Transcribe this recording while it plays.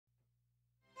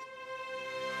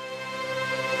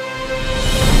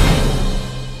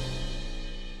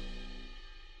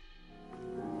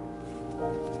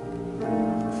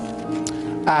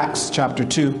Acts chapter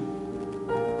 2.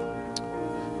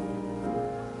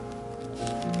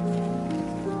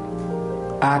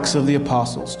 Acts of the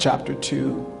Apostles, chapter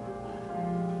 2.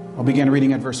 I'll begin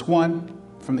reading at verse 1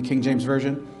 from the King James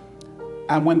Version.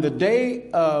 And when the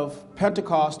day of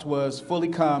Pentecost was fully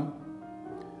come,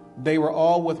 they were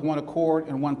all with one accord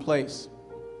in one place.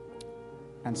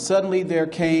 And suddenly there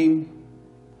came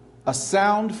a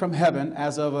sound from heaven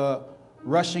as of a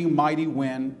rushing mighty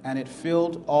wind, and it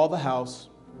filled all the house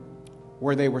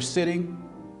where they were sitting.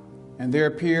 And there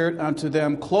appeared unto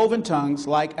them cloven tongues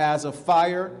like as of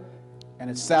fire, and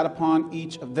it sat upon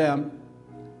each of them.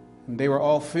 And they were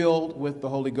all filled with the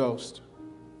Holy Ghost,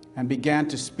 and began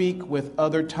to speak with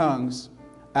other tongues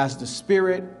as the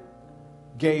Spirit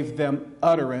gave them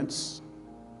utterance.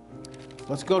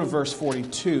 Let's go to verse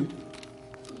 42.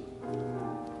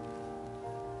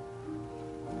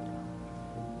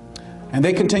 And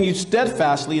they continued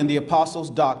steadfastly in the apostles'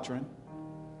 doctrine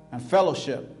and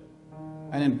fellowship,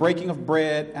 and in breaking of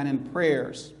bread and in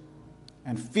prayers.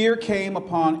 And fear came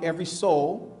upon every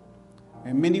soul,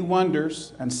 and many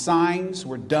wonders and signs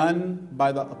were done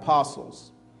by the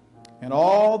apostles. And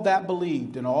all that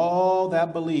believed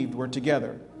were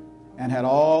together, and had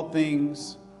all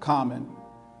things common,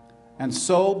 and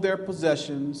sold their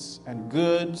possessions and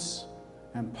goods,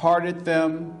 and parted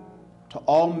them to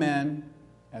all men,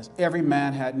 as every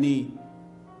man had need.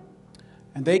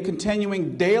 And they,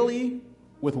 continuing daily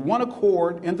with one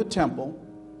accord in the temple,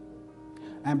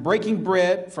 and breaking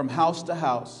bread from house to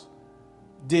house,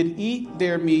 did eat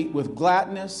their meat with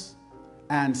gladness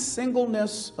and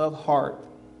singleness of heart,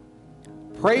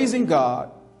 praising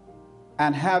God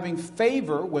and having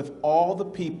favor with all the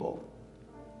people.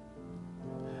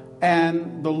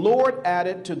 And the Lord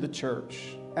added to the church,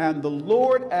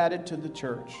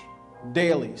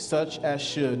 daily such as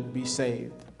should be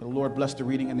saved. The Lord bless the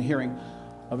reading and the hearing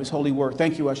of his holy word.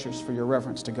 Thank you, ushers, for your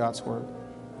reverence to God's word.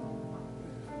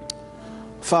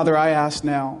 Father, I ask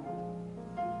now,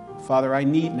 Father, I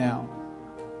need now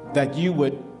that you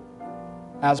would,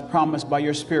 as promised by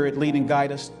your Spirit, lead and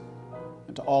guide us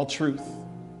into all truth.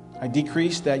 I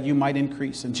decrease that you might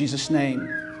increase. In Jesus' name,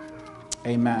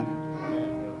 amen.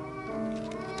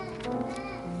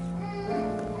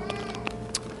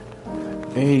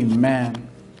 Amen.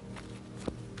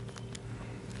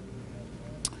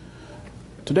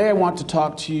 Today I want to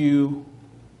talk to you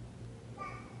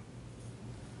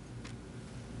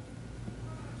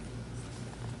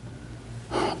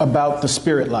about the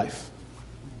spirit life.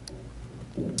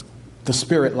 The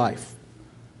spirit life.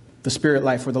 The spirit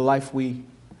life, or the life we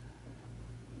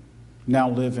now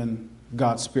live in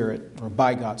God's Spirit, or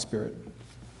by God's Spirit.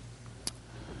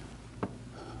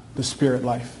 The spirit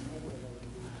life.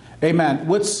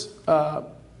 Amen. I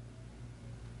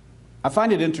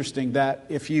find it interesting that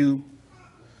if you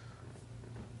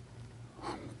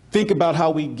think about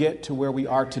how we get to where we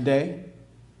are today,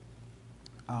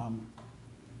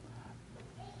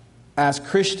 as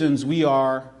Christians, we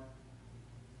are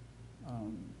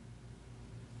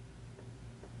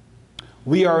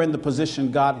in the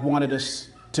position God wanted us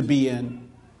to be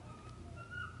in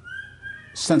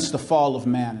since the fall of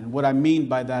man. And what I mean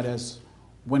by that is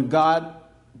when God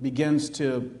begins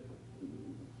to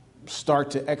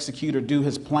start to execute or do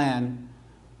his plan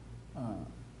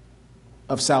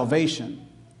of salvation,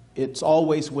 it's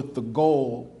always with the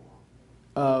goal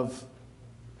of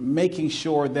making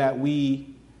sure that we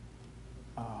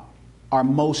are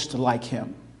most like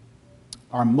him.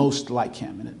 Are most like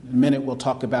him. And in a minute we'll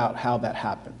talk about how that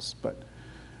happens. But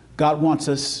God wants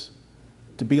us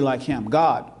to be like him.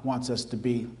 God wants us to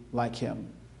be like him.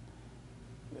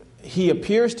 He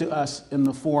appears to us in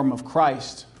the form of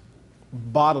Christ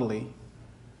bodily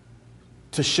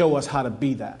to show us how to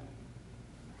be that.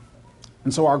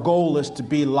 And so our goal is to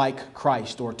be like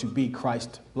Christ, or to be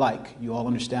Christ-like. You all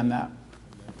understand that?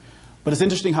 But it's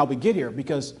interesting how we get here,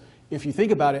 because if you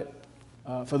think about it,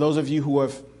 for those of you who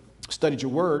have studied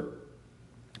your word,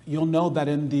 you'll know that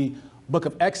in the book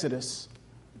of Exodus,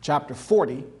 chapter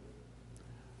 40,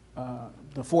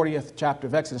 the 40th chapter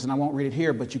of Exodus, and I won't read it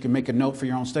here, but you can make a note for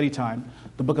your own study time.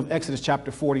 The book of Exodus,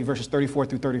 chapter 40, verses 34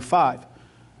 through 35,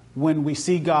 when we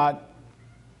see God's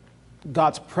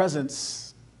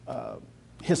presence,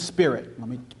 his Spirit, let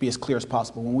me be as clear as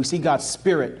possible. When we see God's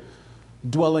Spirit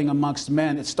dwelling amongst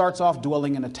men, it starts off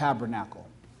dwelling in a tabernacle.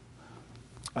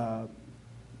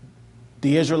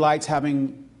 The Israelites,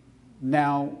 having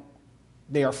now,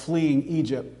 they are fleeing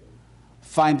Egypt,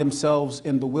 find themselves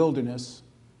in the wilderness.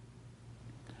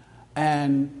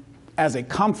 And as a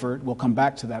comfort, we'll come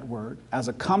back to that word, as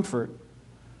a comfort,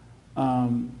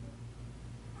 God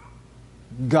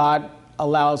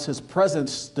allows his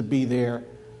presence to be there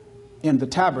in the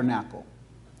tabernacle.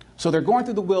 So they're going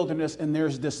through the wilderness, and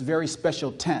there's this very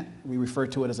special tent. We refer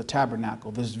to it as a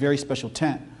tabernacle. This very special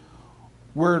tent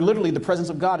where literally the presence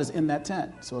of God is in that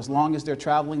tent. So as long as they're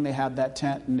traveling, they have that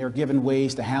tent, and they're given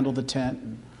ways to handle the tent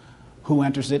and who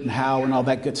enters it and how and all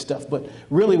that good stuff. But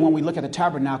really, when we look at a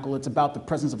tabernacle, it's about the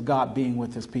presence of God being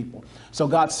with his people. So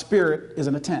God's spirit is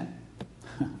in a tent.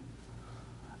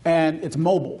 And it's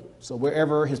mobile. So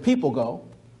wherever his people go,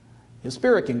 his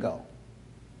spirit can go.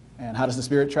 And how does the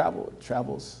spirit travel? It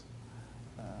travels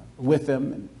with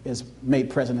them and is made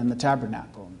present in the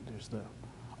tabernacle. And there's the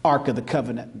Ark of the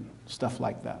Covenant and stuff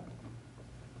like that.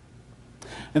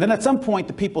 And then at some point,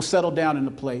 the people settle down in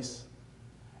a place,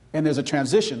 and there's a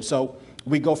transition. So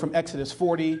we go from Exodus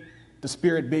 40, the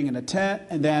spirit being in a tent,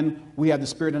 and then we have the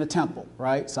spirit in a temple,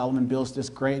 right? Solomon builds this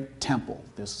great temple,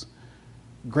 this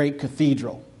great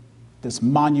cathedral, this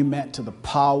monument to the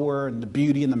power and the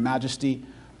beauty and the majesty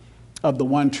of the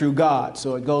one true God.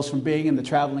 So it goes from being in the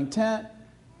traveling tent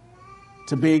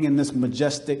to being in this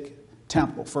majestic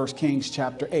temple. 1 Kings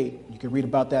chapter 8. You can read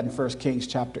about that in 1 Kings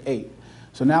chapter 8.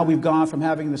 So now we've gone from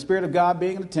having the Spirit of God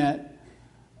being in the tent,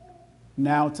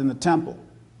 now it's in the temple.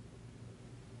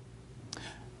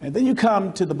 And then you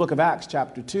come to the book of Acts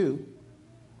chapter 2,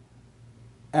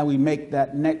 and we make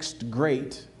that next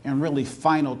great and really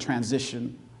final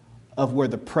transition of where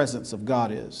the presence of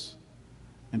God is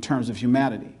in terms of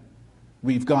humanity.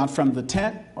 We've gone from the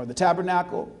tent or the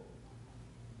tabernacle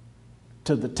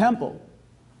to the temple,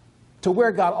 to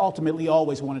where God ultimately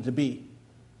always wanted to be.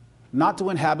 Not to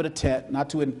inhabit a tent, not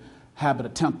to inhabit a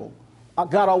temple.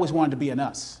 God always wanted to be in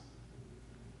us.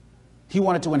 He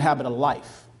wanted to inhabit a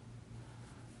life.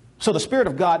 So the Spirit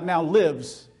of God now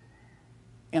lives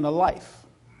in a life.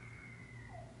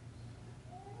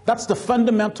 That's the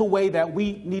fundamental way that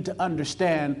we need to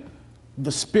understand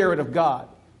the Spirit of God.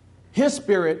 His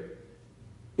Spirit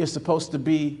is supposed to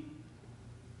be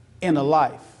in a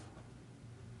life.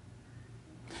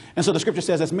 And so the scripture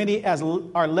says, as many as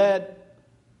are led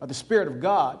by the Spirit of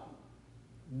God,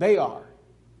 they are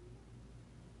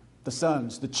the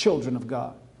sons, the children of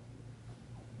God.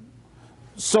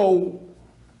 So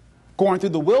going through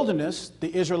the wilderness,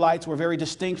 the Israelites were very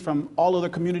distinct from all other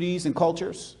communities and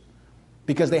cultures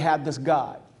because they had this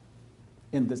God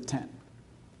in this tent.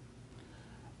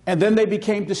 And then they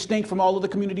became distinct from all of the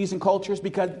communities and cultures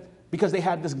because they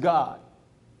had this God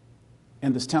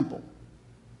in this temple.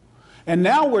 And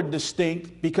now we're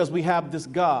distinct because we have this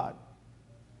God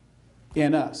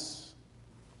in us.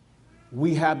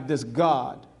 We have this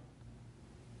God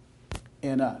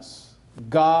in us.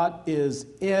 God is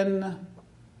in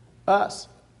us.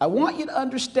 I want you to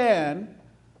understand,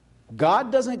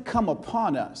 God doesn't come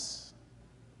upon us.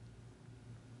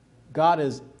 God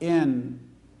is in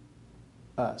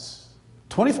us.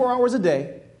 24 hours a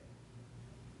day,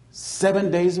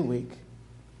 7 days a week,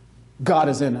 God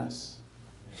is in us.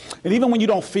 And even when you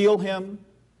don't feel him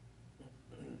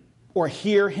or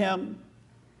hear him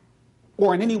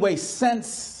or in any way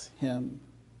sense him,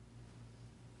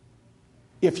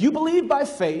 if you believe by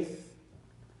faith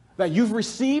that you've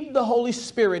received the Holy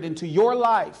Spirit into your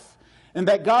life and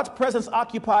that God's presence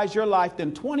occupies your life,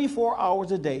 then 24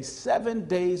 hours a day, 7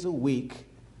 days a week,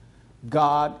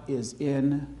 God is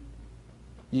in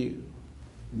you.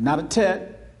 Not a tent,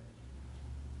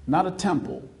 not a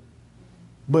temple,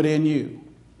 but in you.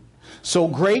 So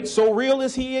great, so real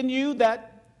is he in you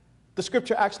that the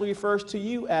scripture actually refers to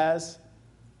you as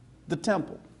the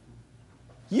temple.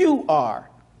 You are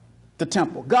the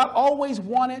temple. God always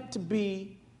wanted to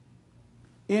be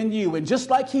in you. And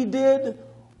just like he did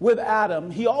with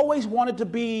Adam, he always wanted to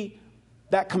be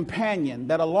that companion,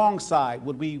 that alongside,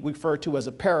 what we refer to as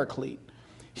a paraclete.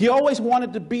 He always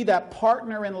wanted to be that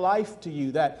partner in life to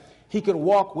you that he could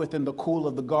walk with in the cool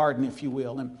of the garden, if you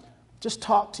will, and just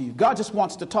talk to you. God just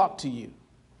wants to talk to you.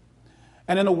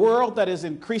 And in a world that is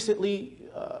increasingly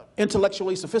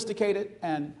intellectually sophisticated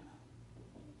and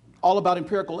all about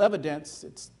empirical evidence,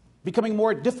 it's becoming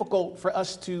more difficult for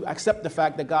us to accept the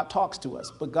fact that God talks to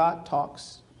us. But God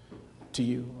talks to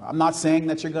you. I'm not saying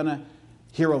that you're going to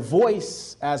hear a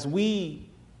voice as we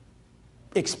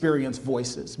experience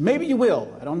voices. Maybe you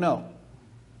will. I don't know.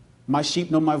 My sheep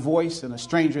know my voice, and a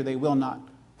stranger they will not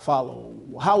follow.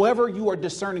 However you are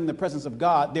discerning the presence of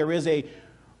God, there is a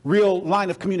real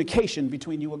line of communication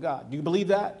between you and God. Do you believe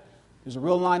that? There's a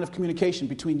real line of communication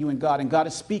between you and God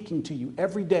is speaking to you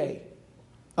every day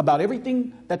about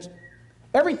everything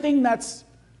that's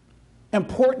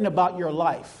important about your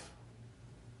life.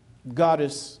 God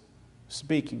is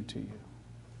speaking to you.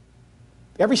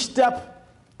 Every step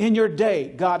in your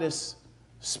day, God is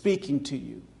speaking to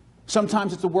you.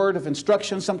 Sometimes it's a word of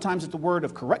instruction. Sometimes it's a word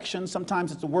of correction.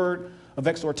 Sometimes it's a word of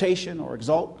exhortation or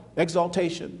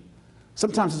exaltation.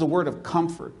 Sometimes it's a word of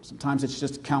comfort. Sometimes it's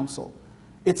just counsel.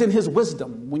 It's in his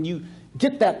wisdom. When you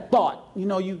get that thought,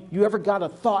 you ever got a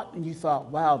thought and you thought,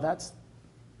 wow, that's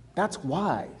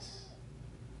wise.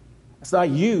 That's not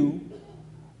you.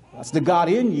 That's the God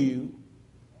in you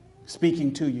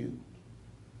speaking to you,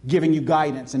 giving you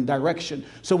guidance and direction.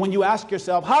 So when you ask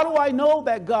yourself, how do I know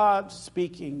that God's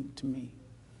speaking to me?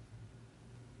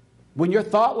 When your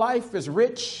thought life is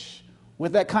rich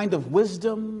with that kind of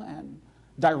wisdom and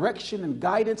direction and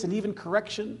guidance and even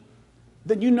correction,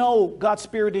 then you know God's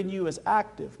Spirit in you is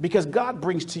active, because God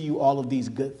brings to you all of these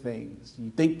good things.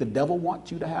 You think the devil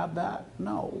wants you to have that?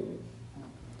 No.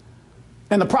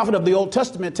 And the prophet of the Old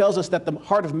Testament tells us that the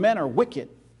heart of men are wicked.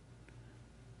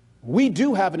 We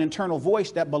do have an internal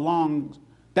voice that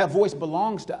voice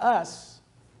belongs to us,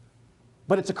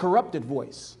 but it's a corrupted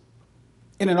voice.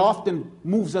 And it often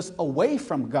moves us away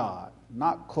from God,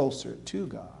 not closer to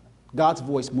God. God's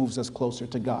voice moves us closer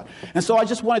to God. And so I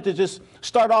just wanted to just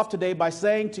start off today by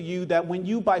saying to you that when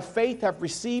you by faith have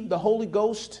received the Holy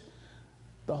Ghost,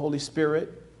 the Holy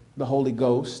Spirit, the Holy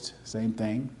Ghost, same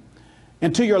thing,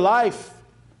 into your life,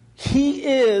 He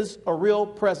is a real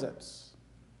presence.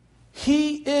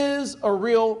 He is a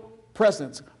real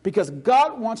presence, because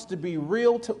God wants to be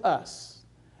real to us.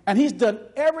 And He's done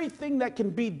everything that can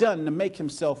be done to make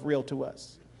Himself real to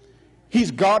us.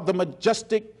 He's God, the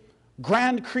majestic,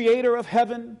 grand creator of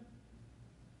heaven.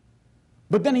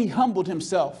 But then He humbled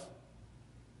Himself,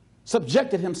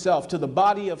 subjected Himself to the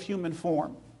body of human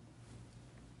form,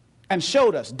 and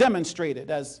showed us, demonstrated,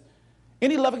 as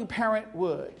any loving parent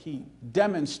would. He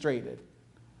demonstrated.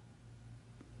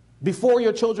 Before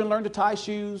your children learned to tie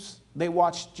shoes, they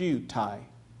watched you tie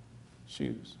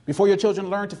shoes. Before your children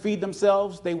learned to feed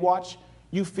themselves, they watched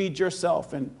you feed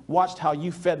yourself and watched how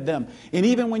you fed them. And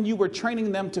even when you were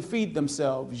training them to feed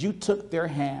themselves, you took their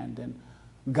hand and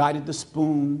guided the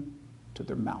spoon to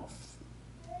their mouth.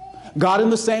 God, in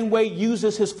the same way,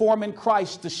 uses His form in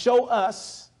Christ to show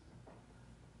us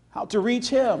how to reach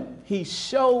Him. He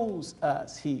shows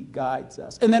us. He guides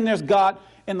us. And then there's God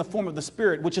in the form of the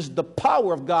Spirit, which is the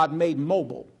power of God made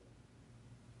mobile,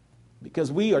 because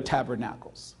we are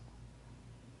tabernacles.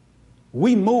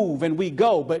 We move and we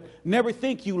go, but never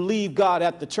think you leave God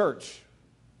at the church,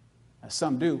 as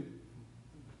some do.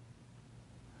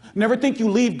 Never think you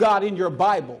leave God in your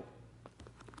Bible,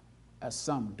 as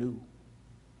some do.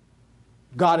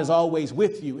 God is always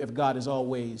with you if God is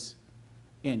always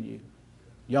in you.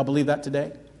 Y'all believe that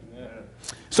today? Amen.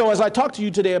 So as I talk to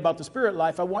you today about the spirit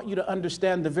life, I want you to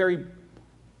understand the very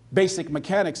basic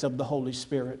mechanics of the Holy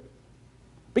Spirit.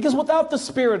 Because without the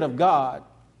Spirit of God,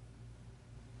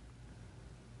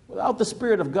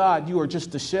 you are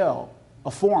just a shell,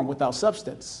 a form without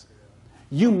substance.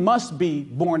 You must be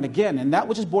born again. And that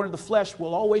which is born of the flesh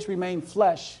will always remain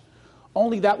flesh.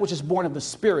 Only that which is born of the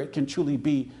Spirit can truly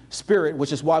be spirit,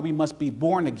 which is why we must be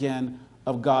born again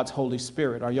of God's Holy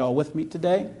Spirit. Are y'all with me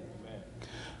today? Amen.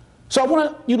 So I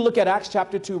want you to look at Acts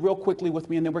chapter 2 real quickly with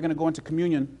me, and then we're going to go into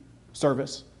communion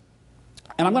service.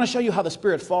 And I'm going to show you how the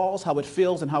Spirit falls, how it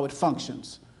feels, and how it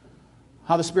functions.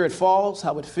 How the Spirit falls,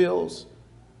 how it feels,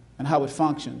 and how it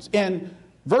functions. In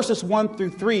verses 1 through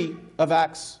 3 of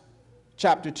Acts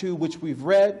chapter 2, which we've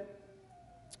read,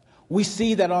 we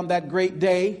see that on that great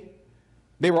day,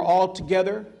 they were all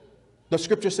together. The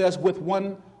scripture says with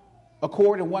one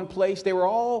accord in one place. They were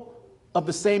all of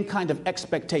the same kind of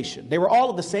expectation. They were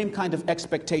all of the same kind of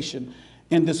expectation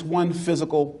in this one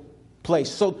physical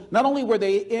place. So not only were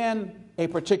they in a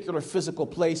particular physical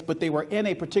place, but they were in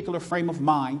a particular frame of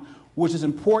mind, which is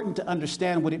important to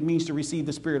understand what it means to receive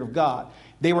the Spirit of God.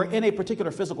 They were in a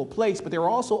particular physical place, but they were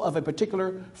also of a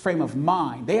particular frame of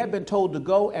mind. They had been told to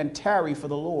go and tarry for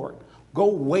the Lord. Go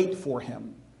wait for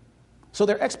Him. So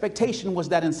their expectation was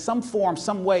that in some form,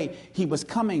 some way, He was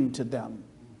coming to them.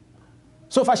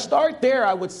 So if I start there,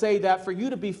 I would say that for you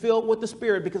to be filled with the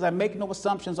Spirit, because I make no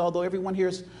assumptions, although everyone here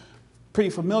is pretty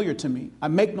familiar to me, I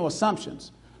make no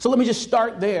assumptions. So let me just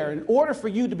start there. In order for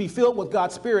you to be filled with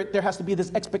God's Spirit, there has to be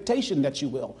this expectation that you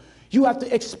will. You have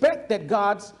to expect that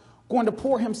God's going to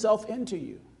pour Himself into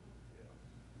you.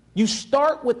 You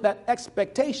start with that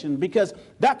expectation, because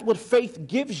that's what faith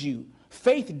gives you.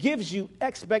 Faith gives you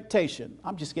expectation.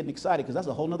 I'm just getting excited because that's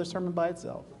a whole nother sermon by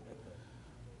itself.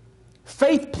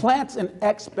 Faith plants an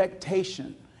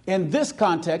expectation in this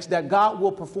context that God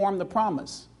will perform the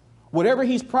promise. Whatever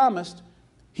He's promised,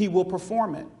 He will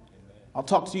perform it. I'll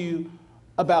talk to you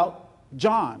about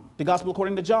John, the Gospel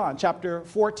according to John, chapter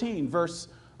 14, verse,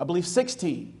 I believe,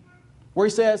 16, where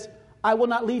He says, I will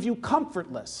not leave you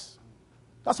comfortless.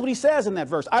 That's what he says in that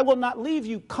verse. I will not leave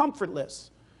you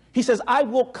comfortless. He says, I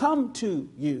will come to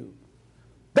you.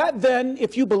 That then,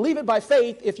 if you believe it by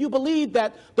faith, if you believe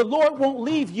that the Lord won't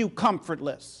leave you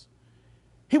comfortless,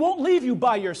 he won't leave you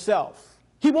by yourself.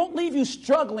 He won't leave you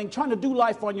struggling, trying to do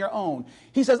life on your own.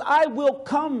 He says, I will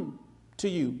come to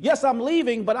you. Yes, I'm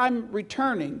leaving, but I'm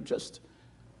returning just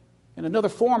in another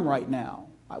form right now.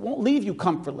 I won't leave you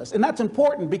comfortless. And that's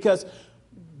important because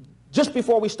just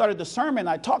before we started the sermon,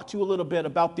 I talked to you a little bit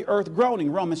about the earth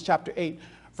groaning, Romans chapter 8,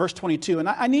 verse 22. And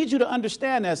I need you to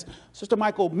understand, as Sister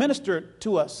Michael ministered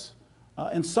to us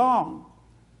in song,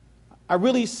 I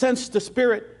really sensed the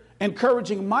Spirit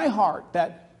encouraging my heart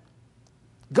that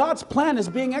God's plan is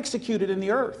being executed in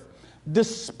the earth.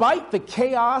 Despite the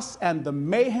chaos and the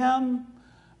mayhem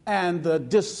and the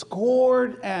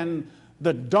discord and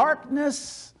the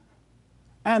darkness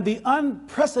and the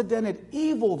unprecedented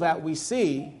evil that we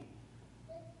see,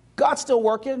 God's still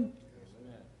working.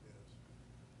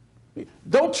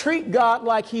 Don't treat God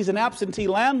like he's an absentee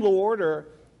landlord or,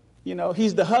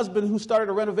 he's the husband who started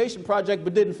a renovation project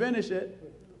but didn't finish it.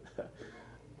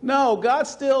 No,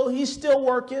 he's still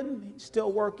working. He's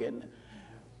still working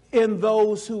in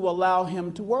those who allow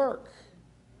him to work.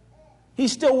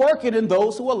 He's still working in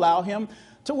those who allow him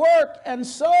to work. And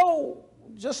so,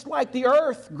 just like the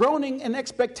earth groaning in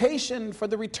expectation for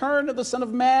the return of the Son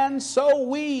of Man, so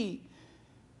we,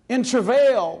 in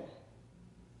travail,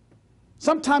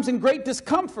 sometimes in great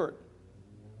discomfort,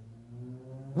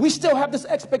 we still have this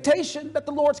expectation that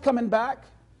the Lord's coming back.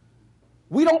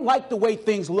 We don't like the way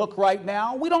things look right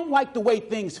now. We don't like the way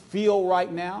things feel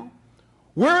right now.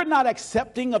 We're not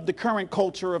accepting of the current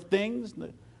culture of things,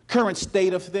 the current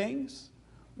state of things.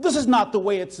 This is not the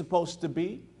way it's supposed to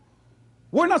be.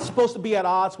 We're not supposed to be at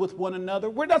odds with one another.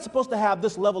 We're not supposed to have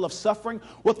this level of suffering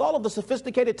with all of the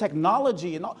sophisticated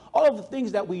technology and all of the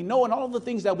things that we know and all of the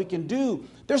things that we can do.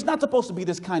 There's not supposed to be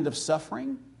this kind of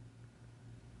suffering.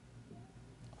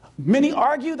 Many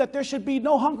argue that there should be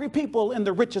no hungry people in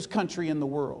the richest country in the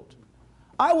world.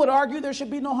 I would argue there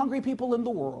should be no hungry people in the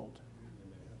world.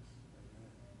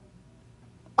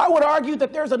 I would argue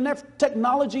that there's enough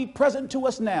technology present to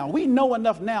us now. We know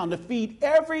enough now to feed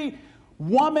every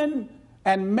woman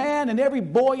and man and every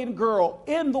boy and girl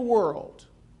in the world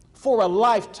for a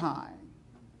lifetime.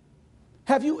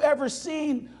 Have you ever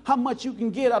seen how much you can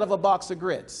get out of a box of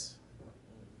grits?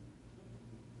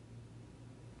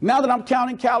 Now that I'm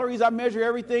counting calories, I measure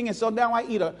everything, and so now I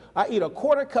eat a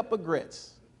quarter cup of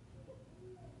grits.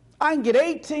 I can get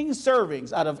 18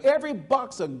 servings out of every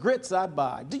box of grits I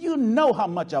buy. Do you know how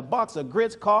much a box of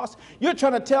grits costs? You're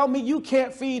trying to tell me you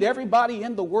can't feed everybody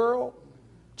in the world?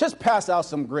 Just pass out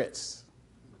some grits.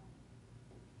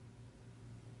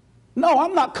 No,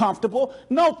 I'm not comfortable.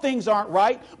 No, things aren't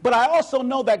right. But I also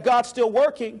know that God's still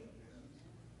working.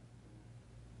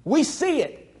 We see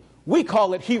it. We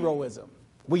call it heroism.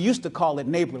 We used to call it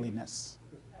neighborliness.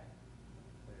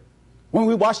 When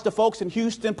we watch the folks in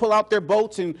Houston pull out their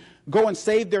boats and go and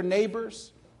save their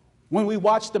neighbors. When we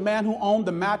watch the man who owned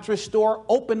the mattress store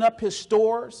open up his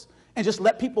stores and just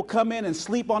let people come in and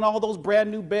sleep on all those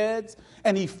brand new beds.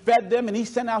 And he fed them and he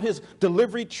sent out his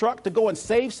delivery truck to go and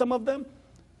save some of them.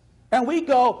 And we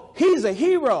go, he's a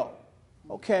hero.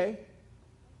 Okay.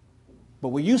 But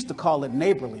we used to call it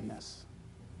neighborliness.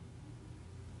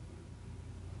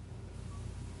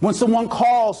 When someone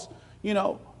calls,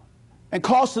 and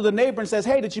calls to the neighbor and says,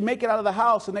 hey, did you make it out of the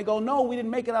house? And they go, no, we didn't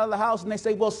make it out of the house. And they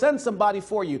say, well, send somebody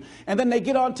for you. And then they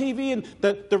get on TV and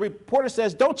the reporter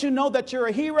says, don't you know that you're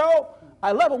a hero?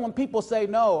 I love it when people say,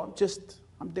 no,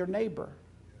 I'm their neighbor.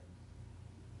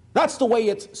 That's the way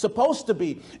it's supposed to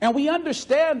be. And we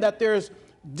understand that there's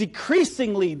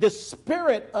decreasingly this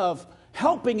spirit of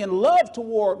helping and love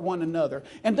toward one another.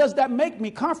 And does that make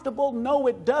me comfortable? No,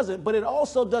 it doesn't. But it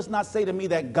also does not say to me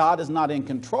that God is not in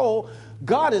control.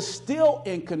 God is still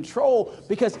in control,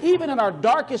 because even in our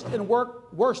darkest and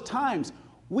worst times,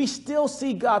 we still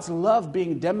see God's love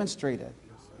being demonstrated.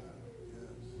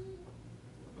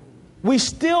 We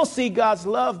still see God's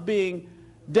love being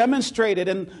demonstrated.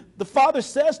 And the Father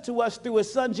says to us through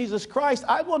his Son, Jesus Christ,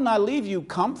 I will not leave you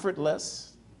comfortless.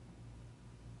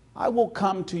 I will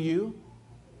come to you.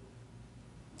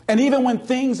 And even when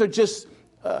things are just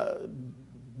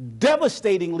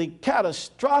devastatingly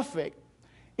catastrophic,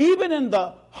 even in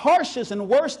the harshest and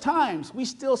worst times, we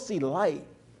still see light.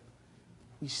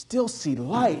 We still see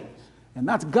light. And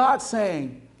that's God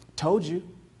saying, I told you.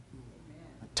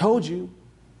 I told you.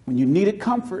 When you needed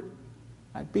comfort,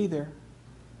 I'd be there.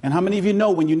 And how many of you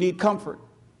know when you need comfort,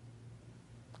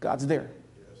 God's there?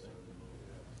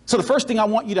 So the first thing I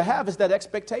want you to have is that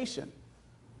expectation.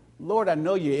 Lord, I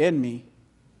know you're in me.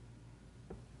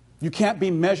 You can't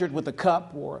be measured with a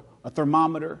cup or a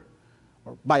thermometer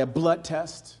or by a blood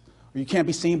test, or you can't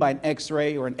be seen by an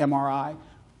X-ray or an MRI,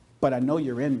 but I know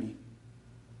you're in me.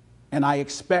 And I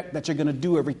expect that you're going to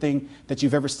do everything that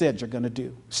you've ever said you're going to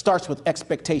do. Starts with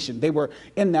expectation. They were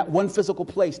in that one physical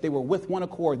place. They were with one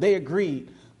accord. They agreed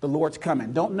the Lord's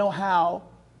coming. Don't know how.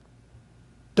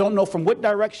 Don't know from what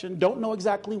direction. Don't know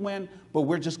exactly when. But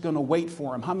we're just going to wait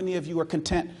for him. How many of you are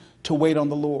content to wait on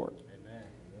the Lord? Amen.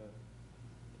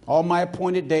 All my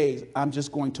appointed days, I'm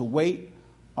just going to wait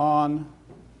on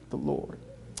the Lord.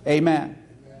 Amen.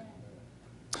 Amen.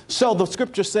 So the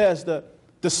scripture says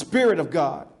the Spirit of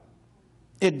God,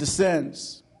 it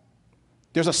descends.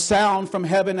 There's a sound from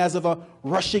heaven as of a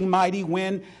rushing mighty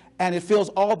wind, and it fills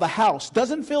all the house.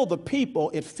 Doesn't fill the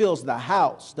people, it fills the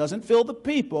house. Doesn't fill the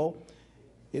people,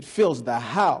 it fills the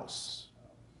house.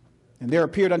 And there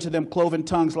appeared unto them cloven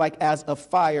tongues like as of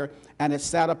fire, and it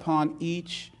sat upon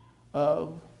each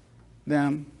of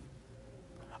them.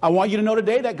 I want you to know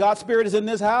today that God's Spirit is in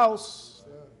this house.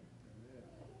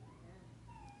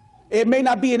 It may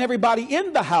not be in everybody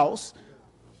in the house,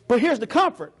 but here's the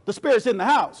comfort. The Spirit's in the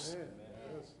house.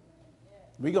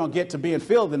 We're going to get to being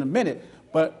filled in a minute.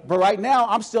 But right now,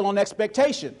 I'm still on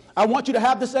expectation. I want you to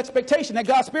have this expectation that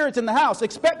God's Spirit's in the house.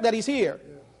 Expect that he's here.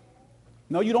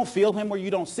 No, you don't feel him or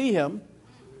you don't see him,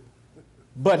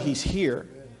 but he's here.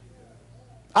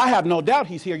 I have no doubt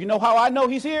he's here. You know how I know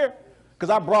he's here? Because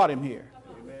I brought him here.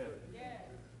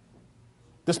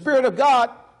 The Spirit of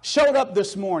God showed up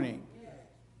this morning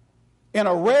in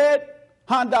a red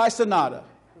Hyundai Sonata.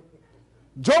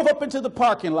 Drove up into the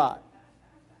parking lot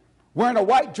wearing a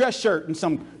white dress shirt and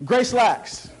some gray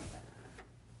slacks.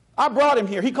 I brought him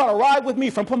here. He caught a ride with me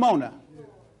from Pomona.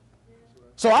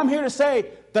 So I'm here to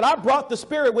say that I brought the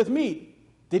Spirit with me.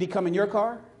 Did he come in your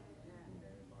car?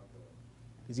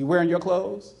 Is he wearing your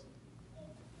clothes?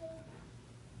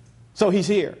 So he's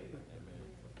here.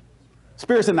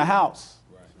 Spirit's in the house.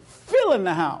 Fill in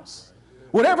the house.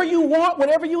 Whatever you want,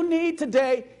 whatever you need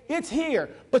today, it's here.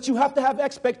 But you have to have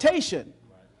expectation.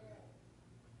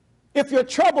 If you're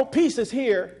troubled, peace is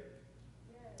here.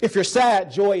 If you're sad,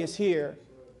 joy is here.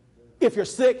 If you're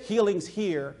sick, healing's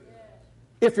here.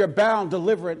 If you're bound,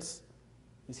 deliverance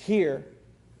is here.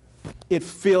 It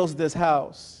fills this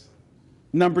house.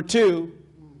 Number two,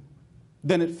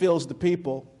 then it fills the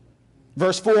people.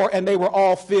 Verse 4, and they were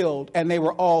all filled, and they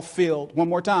were all filled. One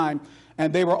more time.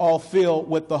 And they were all filled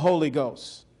with the Holy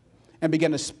Ghost and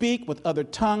began to speak with other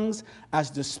tongues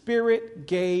as the Spirit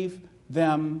gave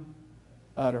them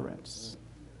utterance.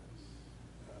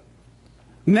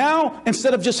 Now,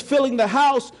 instead of just filling the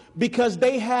house because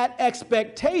they had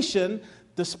expectation,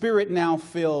 the Spirit now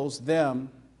fills them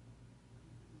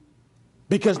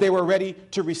because they were ready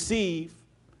to receive,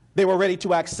 they were ready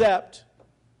to accept,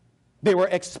 they were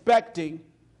expecting,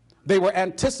 they were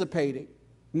anticipating.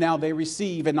 Now they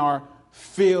receive and are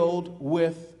filled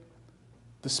with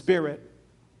the Spirit.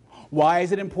 Why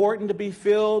is it important to be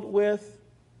filled with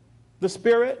the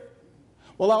Spirit?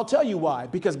 Well, I'll tell you why.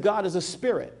 Because God is a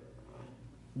spirit.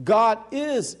 God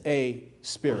is a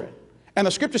spirit. And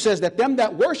the scripture says that them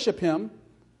that worship him,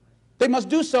 they must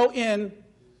do so in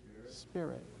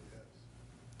spirit.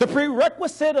 The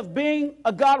prerequisite of being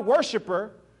a God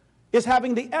worshiper is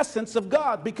having the essence of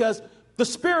God, because the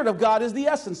Spirit of God is the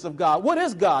essence of God. What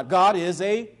is God? God is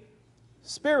a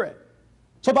spirit.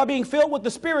 So by being filled with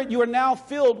the Spirit, you are now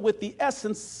filled with the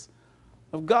essence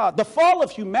of God. The fall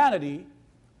of humanity,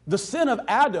 the sin of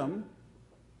Adam,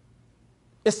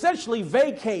 essentially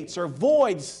vacates or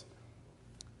voids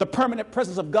the permanent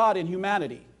presence of God in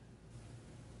humanity.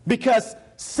 Because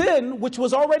sin, which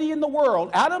was already in the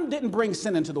world, Adam didn't bring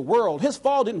sin into the world. His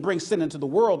fall didn't bring sin into the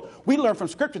world. We learn from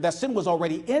Scripture that sin was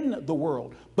already in the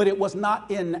world, but it was not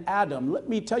in Adam. Let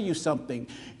me tell you something.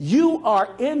 You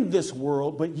are in this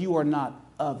world, but you are not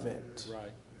of it.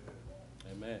 Right.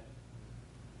 Amen.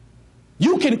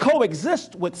 You can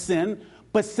coexist with sin,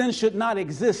 but sin should not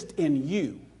exist in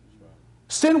you.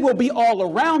 Sin will be all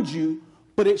around you,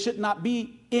 but it should not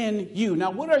be in you.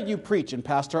 Now, what are you preaching,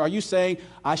 Pastor? Are you saying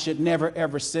I should never,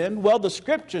 ever sin? Well, the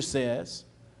scripture says,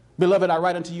 beloved, I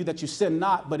write unto you that you sin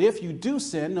not, but if you do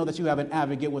sin, know that you have an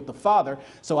advocate with the Father.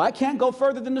 So I can't go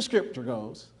further than the scripture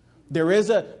goes. There is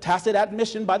a tacit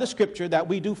admission by the scripture that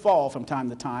we do fall from time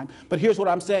to time. But here's what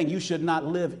I'm saying. You should not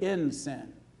live in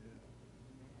sin.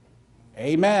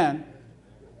 Amen.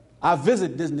 I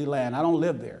visit Disneyland. I don't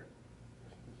live there.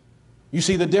 You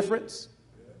see the difference?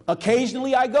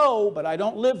 Occasionally I go, but I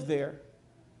don't live there.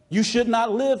 You should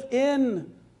not live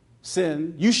in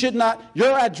sin. You should not,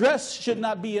 your address should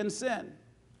not be in sin.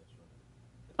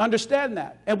 Understand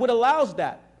that. And what allows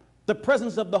that? The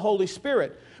presence of the Holy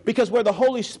Spirit. Because where the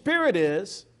Holy Spirit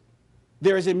is,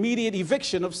 there is immediate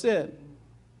eviction of sin.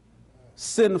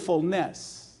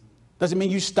 Sinfulness. Doesn't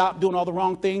mean you stop doing all the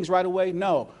wrong things right away.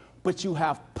 No. But you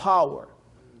have power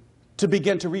to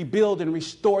begin to rebuild and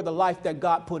restore the life that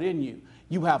God put in you.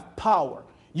 You have power.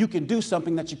 You can do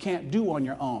something that you can't do on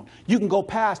your own. You can go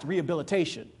past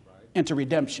rehabilitation into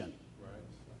redemption.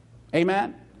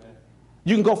 Amen?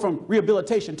 You can go from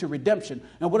rehabilitation to redemption.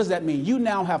 And what does that mean? You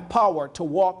now have power to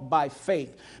walk by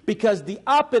faith. Because the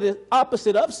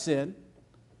opposite of sin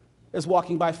is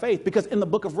walking by faith. Because in the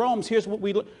book of Romans, here's what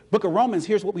we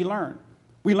learn.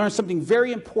 We learn something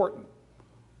very important.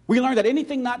 We learn that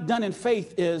anything not done in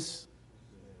faith is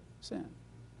sin.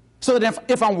 So that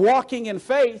if I'm walking in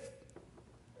faith,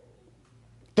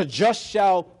 the just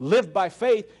shall live by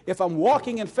faith. If I'm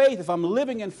walking in faith, if I'm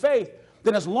living in faith,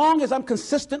 then as long as I'm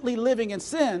consistently living in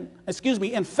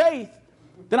in faith,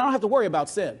 then I don't have to worry about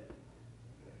sin.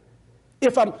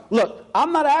 Look,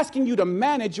 I'm not asking you to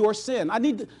manage your sin. I'm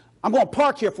going to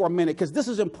park here for a minute because this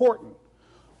is important.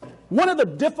 One of the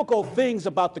difficult things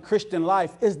about the Christian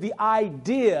life is the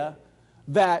idea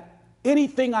that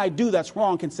anything I do that's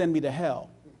wrong can send me to hell.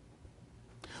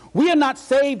 We are not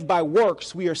saved by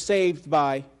works. We are saved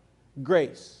by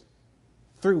grace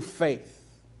through faith.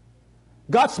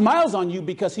 God smiles on you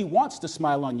because he wants to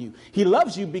smile on you. He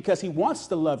loves you because he wants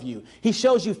to love you. He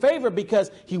shows you favor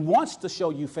because he wants to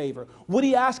show you favor. What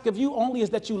he asks of you only is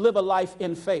that you live a life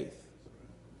in faith.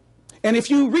 And if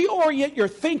you reorient your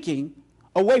thinking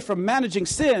away from managing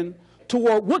sin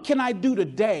toward what can I do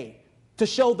today to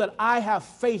show that I have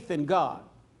faith in God.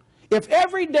 If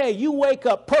every day you wake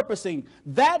up purposing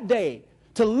that day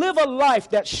to live a life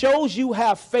that shows you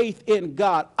have faith in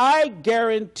God, I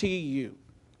guarantee you,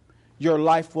 your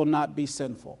life will not be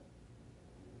sinful.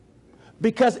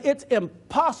 Because it's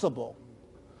impossible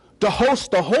to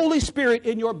host the Holy Spirit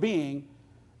in your being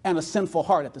and a sinful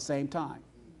heart at the same time.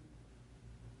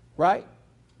 Right?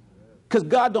 Because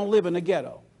God don't live in the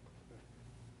ghetto.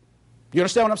 You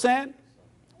understand what I'm saying?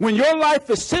 When your life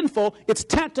is sinful, it's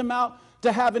tantamount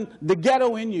to having the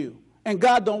ghetto in you. And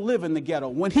God don't live in the ghetto.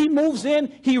 When he moves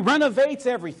in, he renovates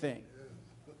everything.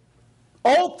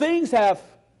 Old things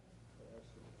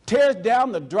tears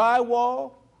down the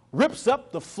drywall, rips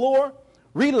up the floor,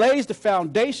 relays the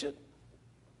foundation.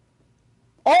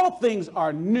 All things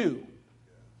are new.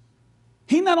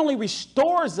 He not only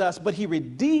restores us, but he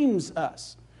redeems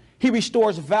us. He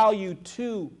restores value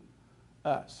to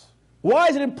us. Why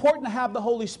is it important to have the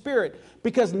Holy Spirit?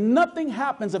 Because nothing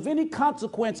happens of any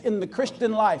consequence in the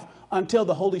Christian life until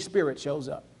the Holy Spirit shows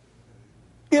up.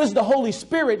 It is the Holy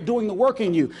Spirit doing the work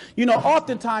in you. You know,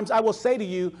 oftentimes I will say to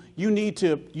you, you need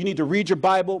to read your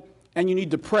Bible and you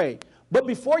need to pray. But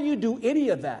before you do any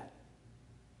of that,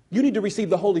 you need to receive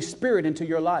the Holy Spirit into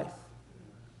your life.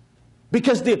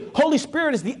 Because the Holy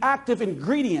Spirit is the active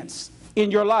ingredients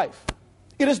in your life.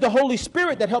 It is the Holy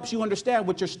Spirit that helps you understand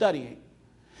what you're studying.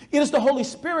 It is the Holy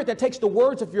Spirit that takes the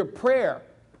words of your prayer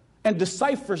and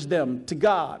deciphers them to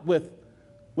God with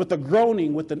a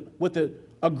groaning,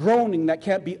 a groaning that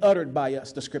can't be uttered by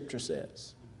us, the scripture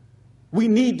says. We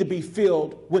need to be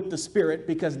filled with the Spirit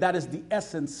because that is the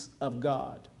essence of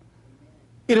God.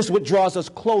 It is what draws us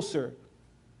closer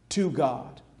to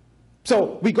God.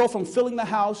 So we go from filling the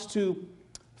house to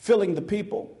filling the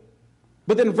people.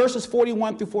 But then verses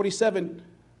 41 through 47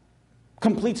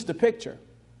 completes the picture.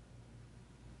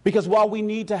 Because while we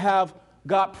need to have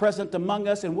God present among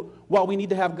us and while we need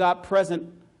to have God present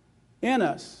in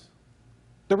us,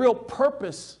 the real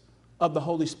purpose of the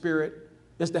Holy Spirit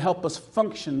is to help us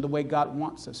function the way God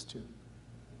wants us to.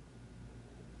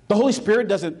 The Holy Spirit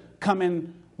doesn't come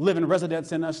in, live in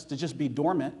residence in us to just be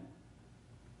dormant.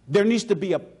 There needs to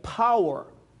be a power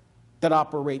that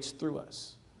operates through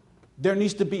us. There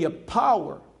needs to be a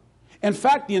power. In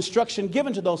fact, the instruction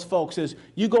given to those folks is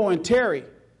you go and tarry.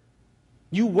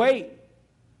 You wait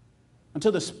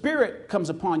until the Spirit comes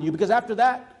upon you, because after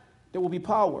that, there will be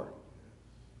power.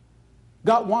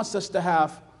 God wants us to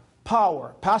have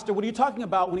power. Pastor, what are you talking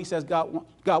about when he says God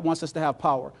wants us to have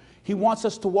power? He wants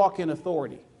us to walk in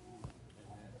authority.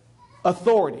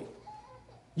 Authority.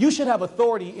 You should have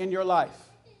authority in your life.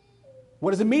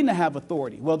 What does it mean to have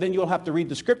authority? Well, then you'll have to read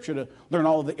the scripture to learn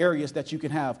all of the areas that you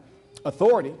can have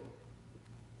authority.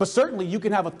 But certainly you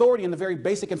can have authority in the very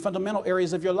basic and fundamental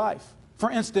areas of your life. For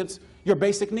instance, your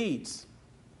basic needs.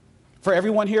 For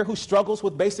everyone here who struggles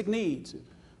with basic needs,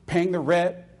 paying the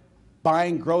rent,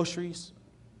 buying groceries,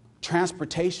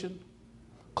 transportation,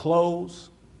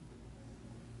 clothes,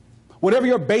 whatever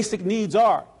your basic needs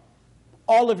are,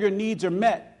 all of your needs are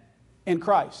met in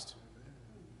Christ.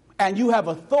 And you have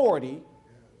authority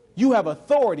you have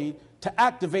authority to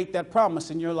activate that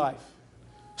promise in your life.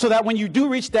 So that when you do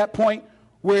reach that point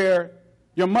where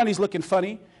your money's looking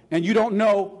funny and you don't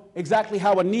know exactly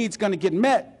how a need's going to get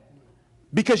met,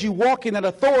 because you walk in that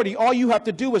authority, all you have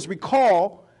to do is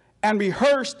recall and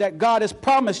rehearse that God has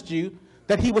promised you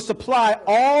that he will supply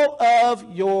all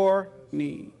of your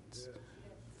needs.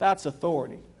 That's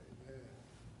authority.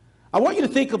 I want you to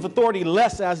think of authority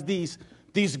less as these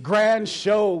grand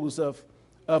shows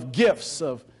of gifts,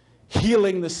 of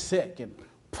healing the sick and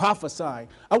prophesying.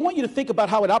 I want you to think about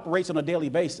how it operates on a daily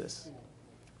basis,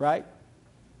 right?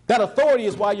 That authority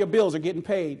is why your bills are getting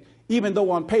paid, even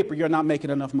though on paper you're not making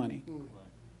enough money.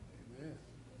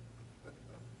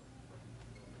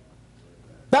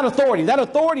 That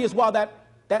authority is why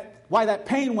that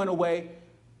pain went away,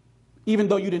 even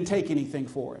though you didn't take anything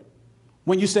for it.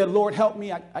 When you said, Lord, help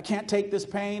me, I can't take this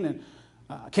pain, and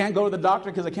I can't go to the doctor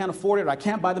because I can't afford it, or I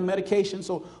can't buy the medication,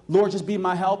 so Lord, just be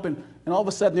my help. And all of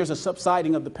a sudden there's a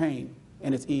subsiding of the pain,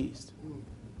 and it's eased.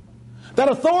 That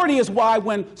authority is why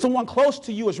when someone close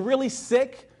to you is really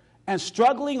sick and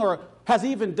struggling or has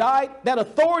even died, that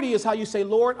authority is how you say,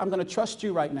 Lord, I'm going to trust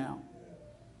you right now.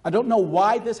 I don't know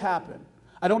why this happened.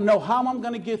 I don't know how I'm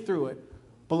going to get through it.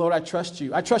 But Lord, I trust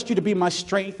you. I trust you to be my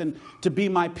strength and to be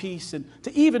my peace and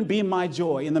to even be my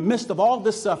joy in the midst of all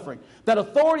this suffering. That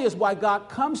authority is why God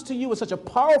comes to you in such a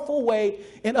powerful way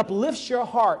and uplifts your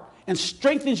heart and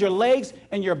strengthens your legs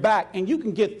and your back. And you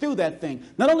can get through that thing.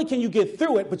 Not only can you get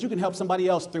through it, but you can help somebody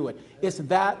else through it. It's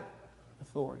that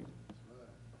authority.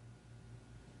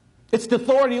 It's the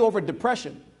authority over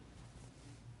depression,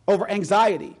 over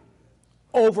anxiety,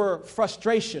 over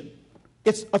frustration.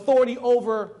 It's authority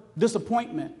over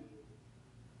disappointment.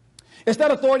 It's that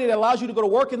authority that allows you to go to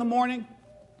work in the morning,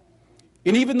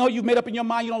 and even though you've made up in your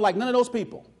mind you don't like none of those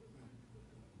people,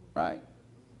 right?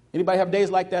 Anybody have days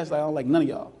like that? It's like, I don't like none of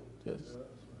y'all. Just,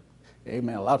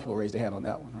 amen. A lot of people raise their hand on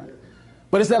that one, right?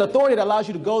 But it's that authority that allows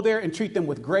you to go there and treat them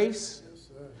with grace,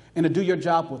 and to do your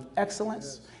job with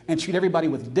excellence, and treat everybody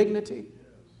with dignity.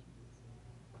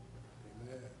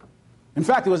 In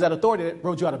fact, it was that authority that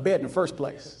rode you out of bed in the first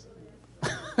place.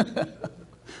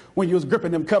 When you was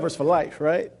gripping them covers for life,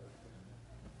 right?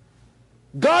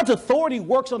 God's authority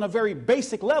works on a very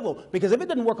basic level, because if it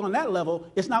doesn't work on that level,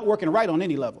 it's not working right on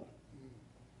any level.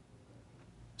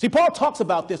 See, Paul talks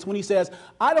about this when he says,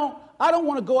 I don't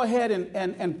want to go ahead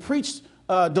and preach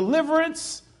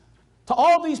deliverance to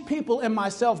all these people and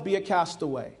myself be a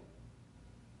castaway.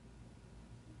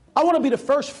 I want to be the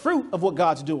first fruit of what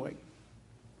God's doing.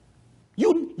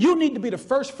 You need to be the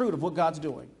first fruit of what God's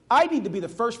doing. I need to be the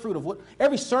first fruit of what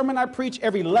every sermon I preach,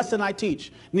 every lesson I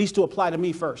teach needs to apply to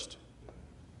me first.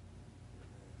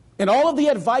 And all of the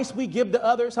advice we give to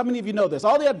others, how many of you know this?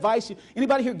 All the advice,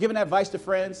 anybody here giving advice to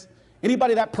friends?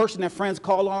 Anybody that person that friends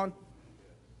call on?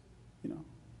 You know,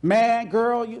 man,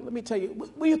 girl, let me tell you,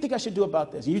 what do you think I should do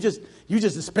about this? You just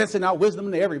dispensing out wisdom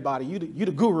to everybody. You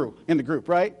the guru in the group,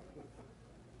 right?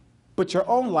 But your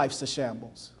own life's a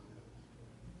shambles.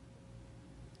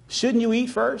 Shouldn't you eat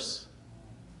first?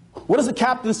 What does the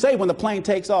captain say when the plane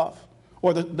takes off?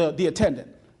 Or the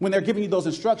attendant, when they're giving you those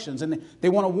instructions and they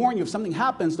want to warn you if something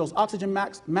happens, those oxygen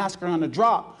masks are going to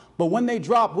drop. But when they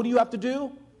drop, what do you have to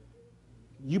do?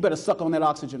 You better suck on that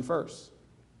oxygen first.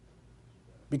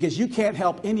 Because you can't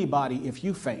help anybody if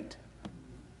you faint.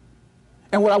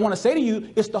 And what I want to say to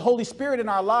you, it's the Holy Spirit in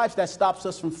our lives that stops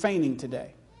us from fainting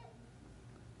today.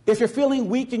 If you're feeling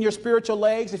weak in your spiritual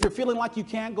legs, if you're feeling like you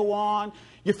can't go on,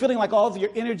 you're feeling like all of your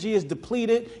energy is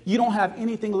depleted, you don't have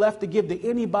anything left to give to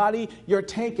anybody, your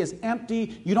tank is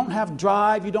empty, you don't have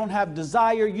drive, you don't have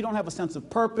desire, you don't have a sense of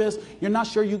purpose, you're not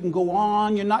sure you can go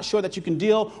on, you're not sure that you can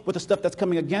deal with the stuff that's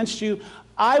coming against you,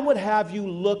 I would have you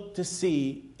look to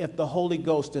see if the Holy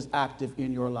Ghost is active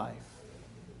in your life.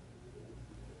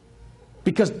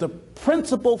 Because the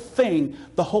principal thing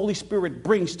the Holy Spirit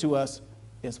brings to us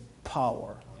is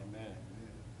power.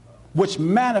 Which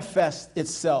manifests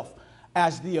itself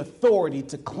as the authority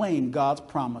to claim God's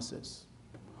promises.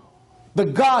 The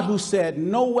God who said,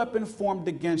 no weapon formed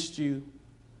against you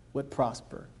would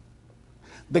prosper.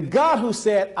 The God who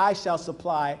said, I shall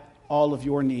supply all of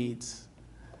your needs.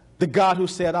 The God who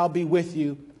said, I'll be with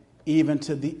you even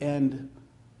to the end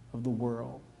of the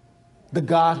world. The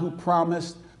God who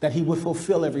promised that he would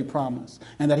fulfill every promise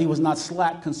and that he was not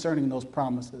slack concerning those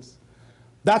promises.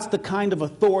 That's the kind of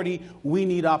authority we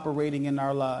need operating in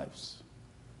our lives.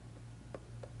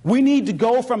 We need to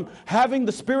go from having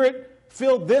the Spirit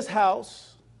fill this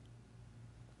house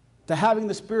to having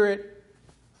the Spirit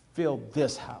fill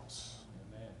this house.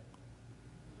 Amen.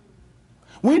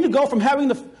 We need to go from having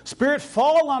the Spirit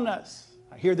fall on us.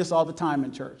 I hear this all the time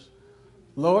in church.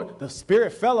 Lord, the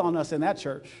Spirit fell on us in that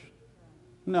church.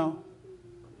 No.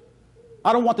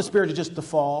 I don't want the Spirit just to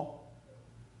fall.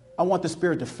 I want the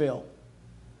Spirit to fill.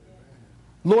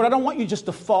 Lord, I don't want you just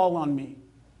to fall on me.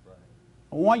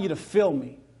 I want you to fill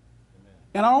me.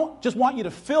 And I don't just want you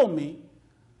to fill me.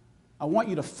 I want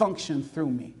you to function through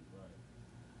me.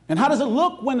 And how does it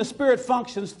look when the Spirit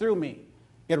functions through me?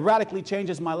 It radically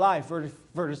changes my life,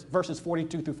 verses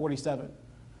 42 through 47.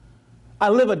 I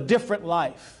live a different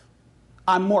life.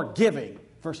 I'm more giving,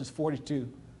 verses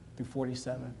 42 through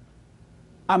 47.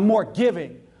 I'm more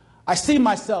giving. I see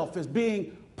myself as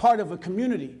being part of a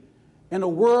community in a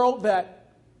world that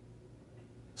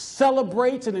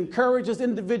celebrates and encourages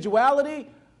individuality.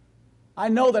 I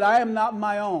know that I am not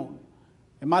my own,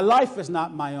 and my life is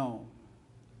not my own.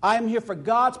 I am here for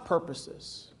God's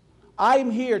purposes. I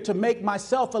am here to make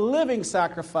myself a living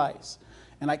sacrifice,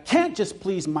 and I can't just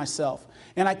please myself,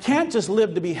 and I can't just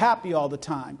live to be happy all the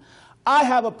time. I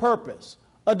have a purpose,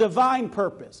 a divine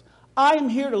purpose. I am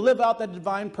here to live out that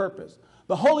divine purpose.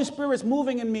 The Holy Spirit is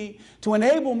moving in me to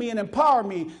enable me and empower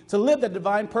me to live that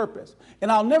divine purpose. And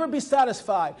I'll never be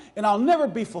satisfied, and I'll never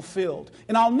be fulfilled,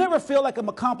 and I'll never feel like I'm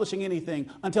accomplishing anything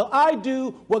until I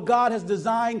do what God has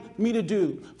designed me to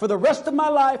do. For the rest of my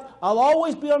life, I'll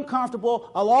always be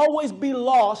uncomfortable. I'll always be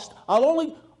lost. I'll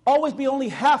always be only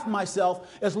half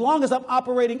myself as long as I'm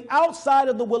operating outside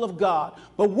of the will of God.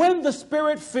 But when the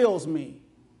Spirit fills me,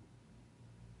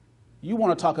 you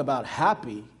want to talk about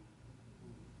happy.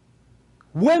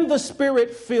 When the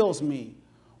Spirit fills me,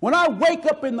 when I wake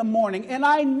up in the morning and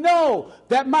I know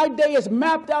that my day is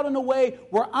mapped out in a way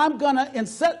where I'm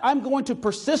going to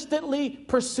persistently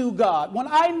pursue God. When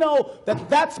I know that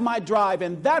that's my drive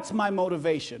and that's my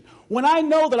motivation. When I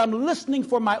know that I'm listening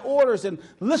for my orders and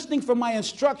listening for my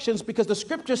instructions, because the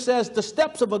scripture says the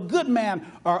steps of a good man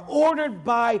are ordered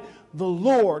by the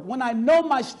Lord. When I know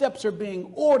my steps are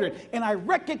being ordered and I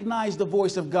recognize the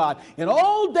voice of God, and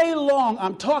all day long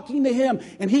I'm talking to him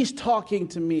and he's talking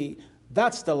to me,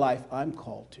 that's the life I'm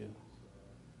called to.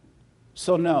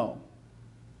 So no,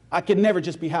 I can never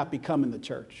just be happy coming to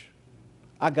church.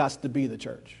 I got to be the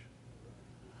church.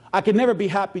 I can never be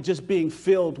happy just being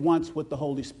filled once with the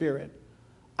Holy Spirit.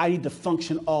 I need to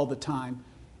function all the time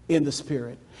in the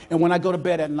Spirit. And when I go to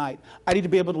bed at night, I need to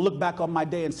be able to look back on my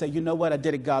day and say, you know what? I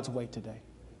did it God's way today.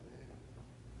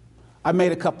 I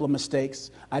made a couple of mistakes.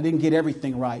 I didn't get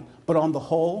everything right. But on the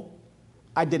whole,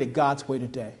 I did it God's way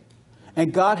today.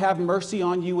 And God have mercy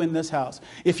on you in this house.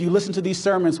 If you listen to these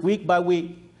sermons week by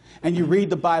week, and you read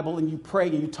the Bible and you pray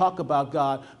and you talk about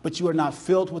God, but you are not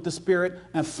filled with the Spirit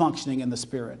and functioning in the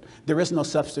Spirit, there is no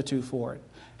substitute for it.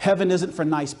 Heaven isn't for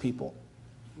nice people.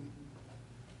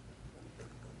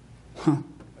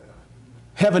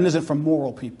 Heaven isn't for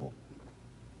moral people.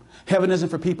 Heaven isn't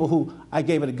for people who, I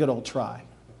gave it a good old try.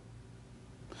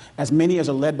 As many as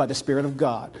are led by the Spirit of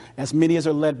God. As many as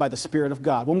are led by the Spirit of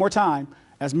God. One more time.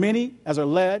 As many as are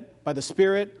led by the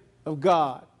Spirit of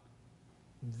God.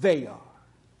 They are.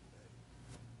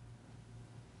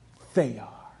 They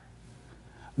are.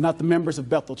 Not the members of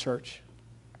Bethel Church.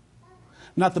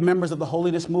 Not the members of the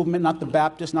Holiness Movement. Not the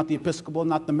Baptists. Not the Episcopal.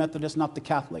 Not the Methodists. Not the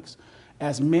Catholics.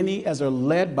 As many as are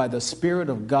led by the Spirit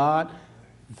of God,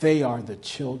 they are the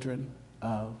children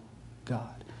of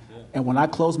God. Yeah. And when I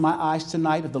close my eyes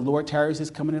tonight, if the Lord tarries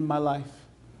his coming in my life,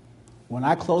 when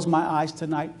I close my eyes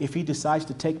tonight, if he decides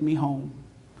to take me home,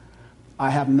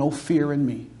 I have no fear in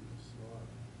me.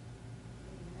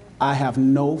 I have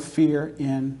no fear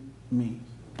in me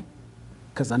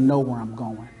because I know where I'm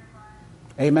going.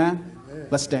 Amen? Amen.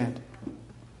 Let's stand.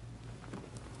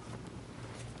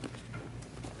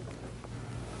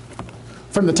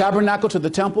 From the tabernacle to the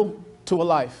temple to a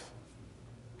life.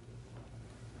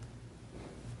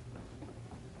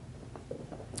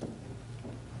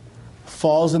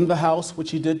 Falls into the house,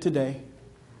 which he did today.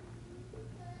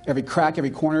 Every crack, every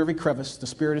corner, every crevice, the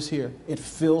Spirit is here. It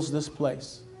fills this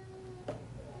place.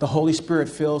 The Holy Spirit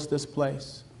fills this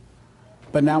place.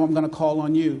 But now I'm going to call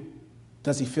on you.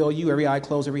 Does he fill you? Every eye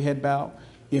closed, every head bowed.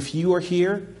 If you are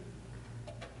here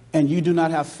and you do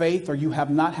not have faith, or you have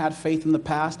not had faith in the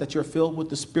past that you're filled with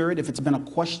the Spirit, if it's been a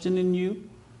question in you,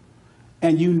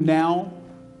 and you now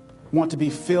want to be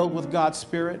filled with God's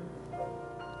Spirit,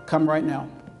 come right now.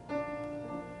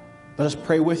 Let us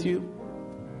pray with you.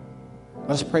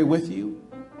 Let us pray with you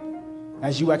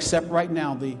as you accept right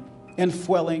now the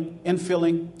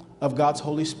infilling of God's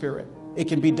Holy Spirit. It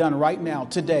can be done right now,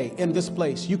 today, in this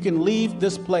place. You can leave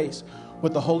this place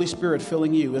with the Holy Spirit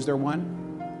filling you. Is there one?